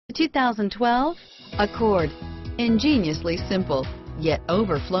2012 Accord. Ingeniously simple, yet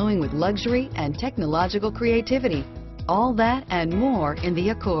overflowing with luxury and technological creativity. All that and more in the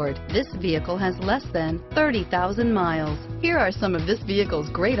Accord. This vehicle has less than 30,000 miles. Here are some of this vehicle's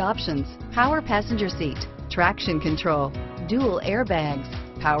great options: power passenger seat, traction control, dual airbags,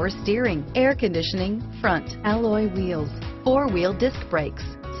 power steering, air conditioning, front alloy wheels, four-wheel disc brakes,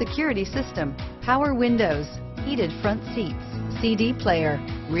 security system, power windows, heated front seats, CD player,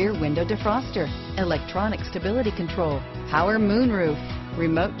 rear window defroster, electronic stability control, power moonroof,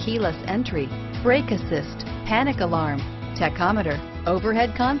 remote keyless entry, brake assist, panic alarm, tachometer,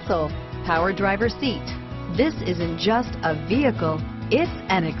 overhead console, power driver seat. This isn't just a vehicle, it's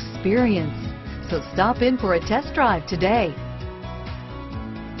an experience. So stop in for a test drive today.